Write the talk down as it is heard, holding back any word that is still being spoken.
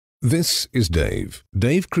This is Dave.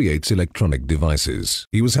 Dave creates electronic devices.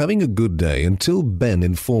 He was having a good day until Ben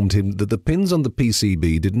informed him that the pins on the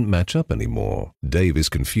PCB didn't match up anymore. Dave is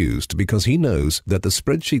confused because he knows that the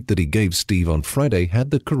spreadsheet that he gave Steve on Friday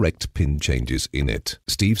had the correct pin changes in it.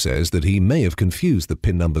 Steve says that he may have confused the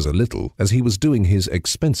pin numbers a little as he was doing his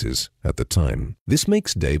expenses at the time. This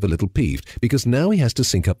makes Dave a little peeved because now he has to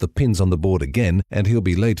sync up the pins on the board again and he'll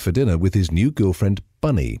be late for dinner with his new girlfriend,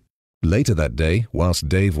 Bunny. Later that day, whilst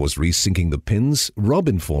Dave was resyncing the pins, Rob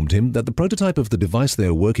informed him that the prototype of the device they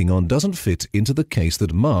are working on doesn't fit into the case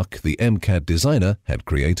that Mark, the MCAD designer, had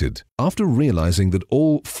created. After realizing that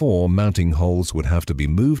all 4 mounting holes would have to be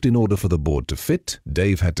moved in order for the board to fit,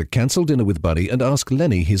 Dave had to cancel dinner with Buddy and ask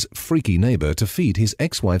Lenny, his freaky neighbor, to feed his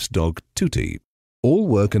ex-wife's dog, Tootie. All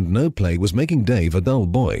work and no play was making Dave a dull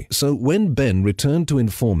boy, so when Ben returned to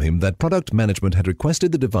inform him that product management had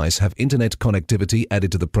requested the device have internet connectivity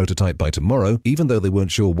added to the prototype by tomorrow, even though they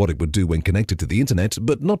weren't sure what it would do when connected to the internet,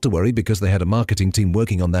 but not to worry because they had a marketing team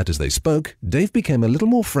working on that as they spoke, Dave became a little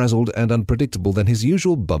more frazzled and unpredictable than his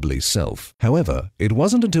usual bubbly self. However, it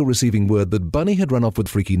wasn't until receiving word that Bunny had run off with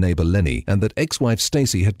freaky neighbor Lenny and that ex-wife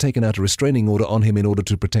Stacy had taken out a restraining order on him in order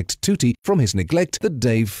to protect Tootie from his neglect that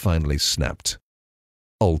Dave finally snapped.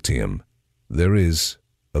 Altium. There is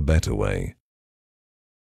a better way.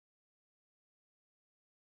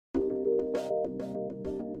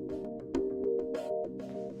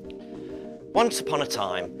 Once upon a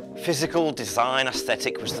time, physical design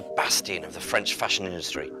aesthetic was the bastion of the French fashion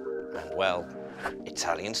industry and, well,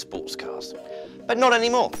 Italian sports cars. But not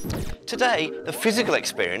anymore. Today, the physical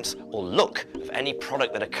experience or look of any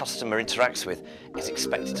product that a customer interacts with is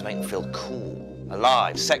expected to make them feel cool,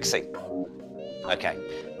 alive, sexy. Okay,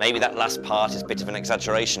 maybe that last part is a bit of an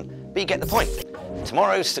exaggeration, but you get the point.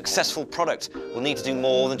 Tomorrow's successful product will need to do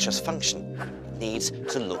more than just function. It needs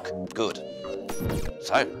to look good.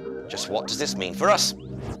 So, just what does this mean for us?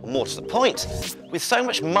 Well, more to the point, with so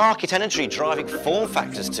much market energy driving form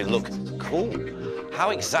factors to look cool, how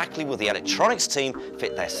exactly will the electronics team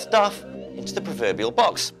fit their stuff into the proverbial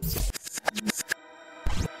box?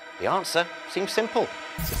 The answer seems simple.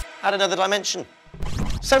 Add another dimension.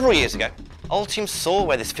 Several years ago, Altium saw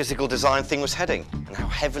where this physical design thing was heading and how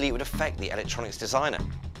heavily it would affect the electronics designer.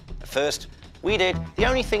 At first, we did the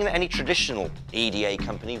only thing that any traditional EDA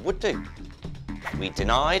company would do. We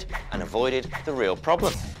denied and avoided the real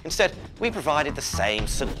problem. Instead, we provided the same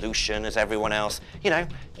solution as everyone else. You know,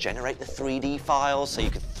 generate the 3D files so you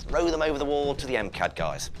could throw them over the wall to the MCAD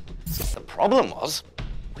guys. The problem was,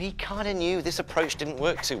 we kind of knew this approach didn't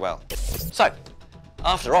work too well. So,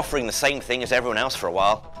 after offering the same thing as everyone else for a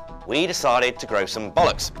while, we decided to grow some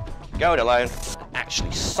bollocks, go it alone, and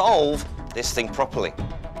actually solve this thing properly.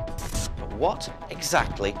 But what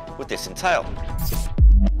exactly would this entail?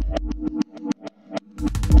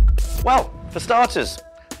 Well, for starters,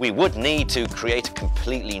 we would need to create a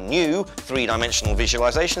completely new 3-dimensional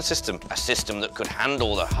visualization system, a system that could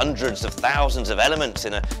handle the hundreds of thousands of elements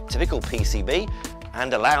in a typical PCB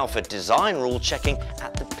and allow for design rule checking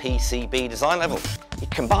at the PCB design level. You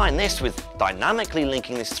combine this with dynamically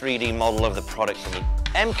linking this 3D model of the product from the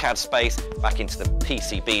MCAD space back into the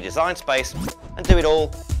PCB design space and do it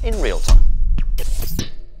all in real time.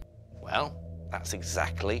 Well, that's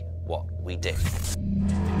exactly what we did.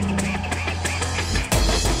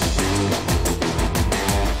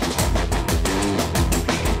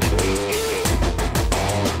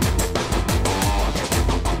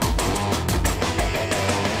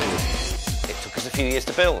 It took us a few years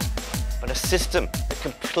to build, but a system that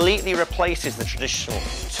completely replaces the traditional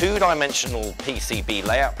 2-dimensional PCB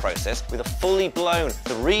layout process with a fully blown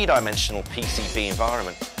 3-dimensional PCB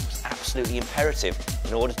environment was absolutely imperative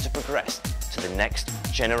in order to progress to the next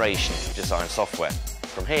generation of design software.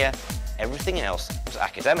 From here, everything else was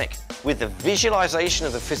academic. With the visualization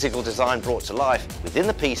of the physical design brought to life within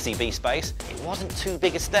the PCB space, it wasn't too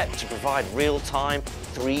big a step to provide real-time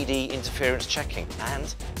 3D interference checking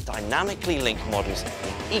and dynamically link models in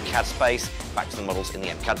the ECAD space back to the models in the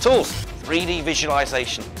MCAD tools. 3D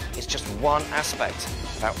visualization is just one aspect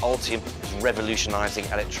of how Altium is revolutionizing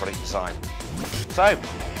electronic design. So,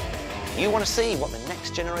 if you want to see what the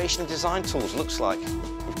next generation of design tools looks like,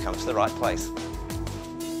 you've come to the right place.